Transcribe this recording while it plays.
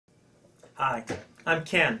Hi, I'm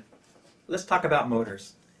Ken. Let's talk about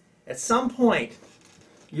motors. At some point,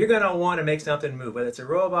 you're going to want to make something move, whether it's a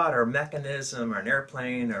robot or a mechanism or an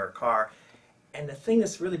airplane or a car. And the thing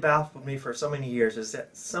that's really baffled me for so many years is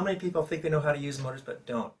that so many people think they know how to use motors but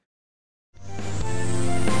don't.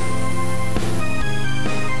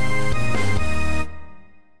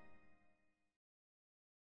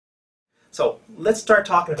 So let's start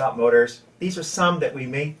talking about motors. These are some that we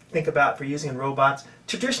may think about for using in robots.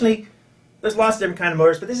 Traditionally, there's lots of different kinds of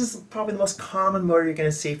motors, but this is probably the most common motor you're going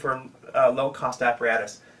to see for low-cost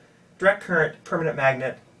apparatus. Direct current, permanent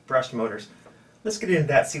magnet, brushed motors. Let's get into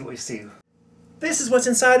that, see what we see. This is what's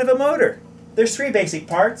inside of a motor. There's three basic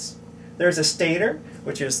parts. There's a stator,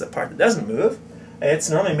 which is the part that doesn't move. It's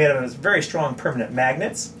normally made of very strong permanent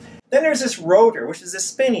magnets. Then there's this rotor, which is the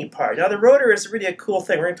spinny part. Now the rotor is really a cool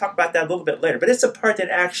thing. We're going to talk about that a little bit later, but it's the part that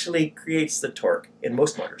actually creates the torque in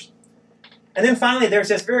most motors. And then finally there's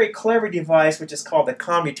this very clever device which is called the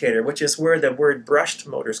commutator, which is where the word brushed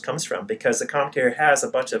motors comes from, because the commutator has a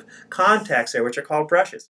bunch of contacts there which are called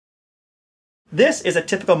brushes. This is a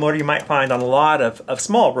typical motor you might find on a lot of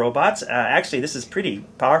small robots. Actually, this is pretty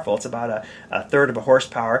powerful. It's about a third of a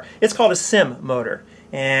horsepower. It's called a sim motor,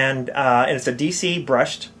 and it's a DC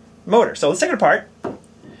brushed motor. So let's take it apart.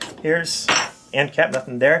 Here's end cap,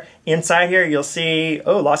 nothing there. Inside here you'll see,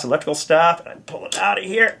 oh, lots of electrical stuff. I pull it out of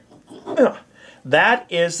here. That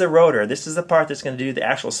is the rotor. This is the part that's going to do the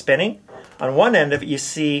actual spinning. On one end of it you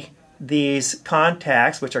see these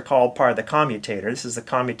contacts, which are called part of the commutator. This is the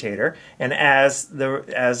commutator, and as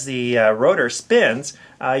the rotor spins,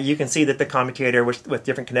 you can see that the commutator with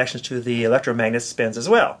different connections to the electromagnet spins as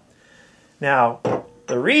well. Now,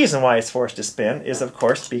 the reason why it's forced to spin is, of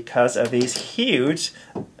course, because of these huge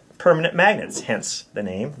permanent magnets, hence the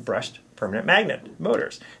name brushed permanent magnet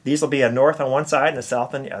motors. These will be a north on one side and a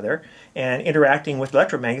south on the other, and interacting with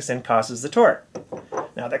electromagnets then causes the torque.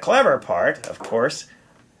 Now, the clever part, of course,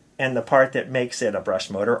 and the part that makes it a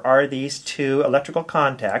brushed motor are these two electrical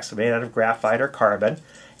contacts made out of graphite or carbon,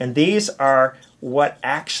 and these are what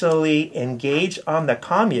actually engage on the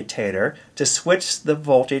commutator to switch the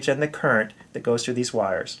voltage and the current that goes through these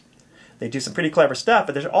wires. They do some pretty clever stuff,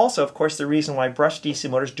 but there's also, of course, the reason why brushed DC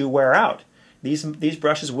motors do wear out. These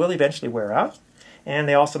brushes will eventually wear out, and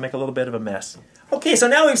they also make a little bit of a mess. Okay, so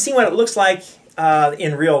now we've seen what it looks like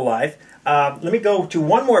in real life. Let me go to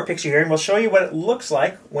one more picture here, and we'll show you what it looks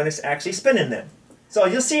like when it's actually spinning then. So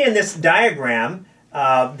you'll see in this diagram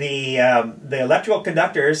the electrical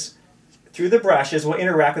conductors through the brushes will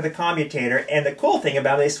interact with the commutator, and the cool thing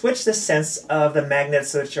about it, they switch the sense of the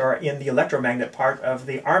magnets which are in the electromagnet part of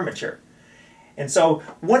the armature. And so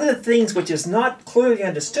one of the things which is not clearly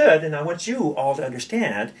understood, and I want you all to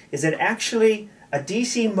understand, is that actually a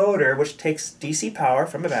DC motor which takes DC power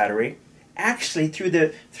from a battery actually through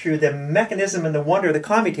the mechanism and the wonder of the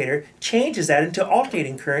commutator changes that into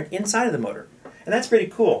alternating current inside of the motor. And that's pretty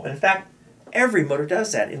cool. In fact, every motor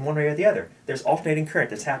does that in one way or the other. There's alternating current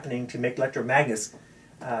that's happening to make electromagnets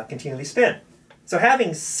continually spin. So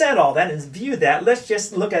having said all that and viewed that, let's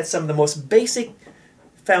just look at some of the most basic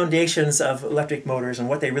foundations of electric motors and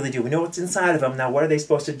what they really do. We know what's inside of them. Now, what are they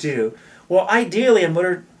supposed to do? Well, ideally, a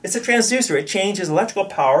motor, it's a transducer. It changes electrical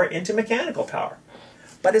power into mechanical power.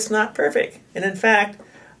 But it's not perfect. And in fact,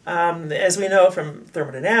 as we know from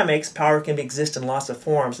thermodynamics, power can exist in lots of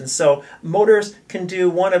forms. And so motors can do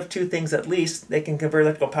one of two things at least. They can convert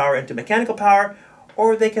electrical power into mechanical power,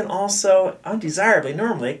 or they can also, undesirably,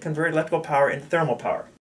 normally, convert electrical power into thermal power.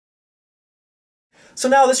 So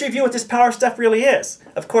now let's review what this power stuff really is.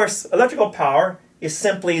 Of course, electrical power is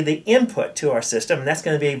simply the input to our system, and that's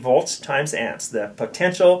going to be volts times amps, the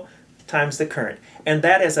potential times the current. And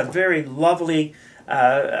that is a very lovely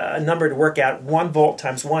number to work out. 1 volt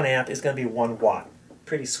times 1 amp is going to be 1 watt.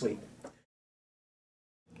 Pretty sweet.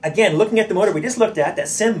 Again, looking at the motor we just looked at, that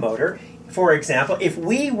sim motor, for example, if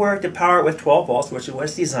we were to power it with 12 volts, which it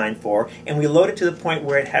was designed for, and we load it to the point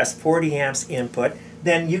where it has 40 amps input,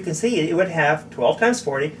 then you can see it would have 12 times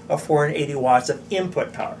 40, or 480 watts of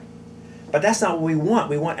input power. But that's not what we want.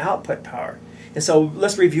 We want output power. And so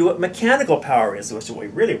let's review what mechanical power is, which is what we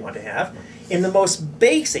really want to have. In the most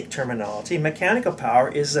basic terminology, mechanical power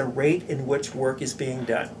is the rate in which work is being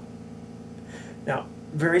done. Now,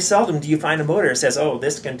 very seldom do you find a motor that says, oh,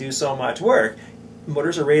 this can do so much work.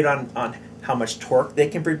 Motors are rated on how much torque they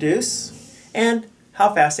can produce and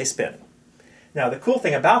how fast they spin. Now, the cool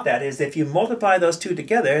thing about that is if you multiply those two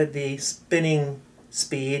together, the spinning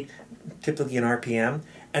speed, typically in RPM,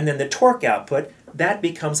 and then the torque output, that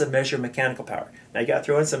becomes a measure of mechanical power. Now, you got to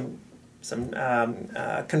throw in some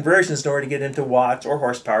conversions in order to get into watts or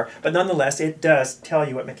horsepower, but nonetheless it does tell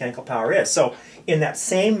you what mechanical power is. So in that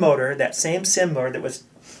same motor, that same sim motor that was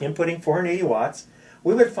inputting 480 watts,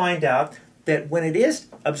 we would find out that when it is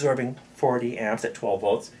absorbing 40 amps at 12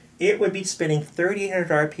 volts, it would be spinning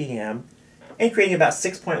 3,800 RPM and creating about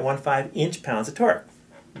 6.15 inch-pounds of torque.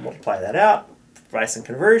 Multiply that out, provide some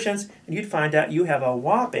conversions, and you'd find out you have a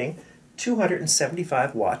whopping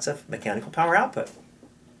 275 watts of mechanical power output.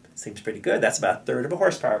 Seems pretty good. That's about a third of a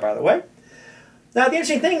horsepower, by the way. Now, the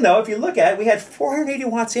interesting thing, though, if you look at it, we had 480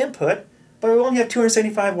 watts input, but we only have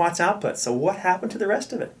 275 watts output. So what happened to the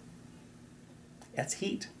rest of it? That's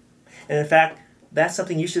heat. And in fact, that's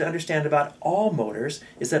something you should understand about all motors,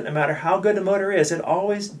 is that no matter how good a motor is, it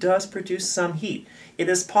always does produce some heat. It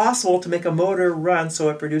is possible to make a motor run so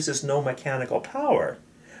it produces no mechanical power,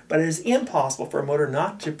 but it is impossible for a motor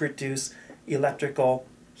not to produce electrical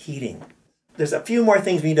heating. There's a few more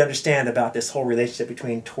things we need to understand about this whole relationship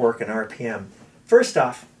between torque and RPM. First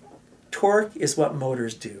off, torque is what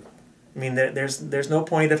motors do. I mean, there's no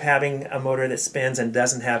point of having a motor that spins and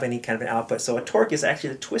doesn't have any kind of an output. So a torque is actually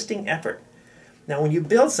the twisting effort. Now, when you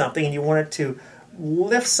build something and you want it to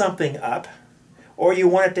lift something up, or you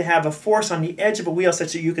want it to have a force on the edge of a wheel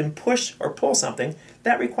such that you can push or pull something,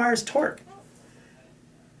 that requires torque.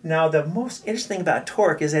 Now, the most interesting thing about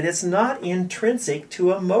torque is that it's not intrinsic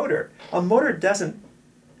to a motor. A motor doesn't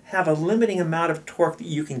have a limiting amount of torque that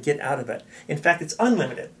you can get out of it. In fact, it's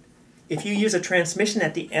unlimited. If you use a transmission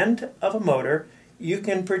at the end of a motor, you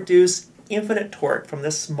can produce infinite torque from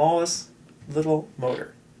the smallest little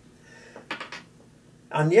motor.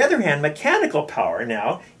 On the other hand, mechanical power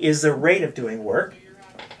now is the rate of doing work.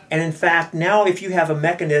 And in fact, now if you have a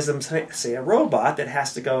mechanism, say a robot, that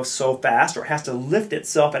has to go so fast or has to lift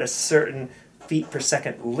itself at a certain feet per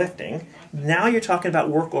second lifting, now you're talking about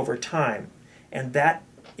work over time. And that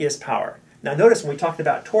is power. Now notice when we talked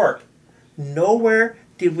about torque, nowhere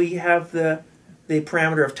did we have the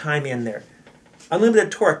parameter of time in there.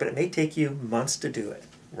 Unlimited torque, but it may take you months to do it,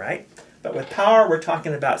 right? But with power, we're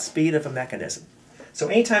talking about speed of a mechanism. So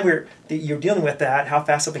anytime you're dealing with that, how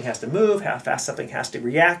fast something has to move, how fast something has to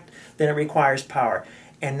react, then it requires power.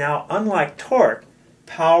 And now, unlike torque,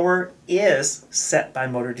 power is set by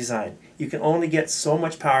motor design. You can only get so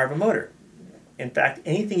much power of a motor. In fact,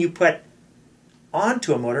 anything you put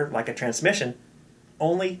onto a motor, like a transmission,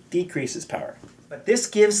 only decreases power. But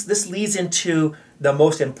this leads into the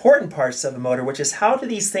most important parts of a motor, which is how do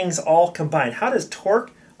these things all combine? How does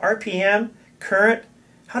torque, RPM, current,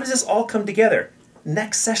 how does this all come together?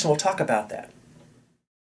 Next session we'll talk about that.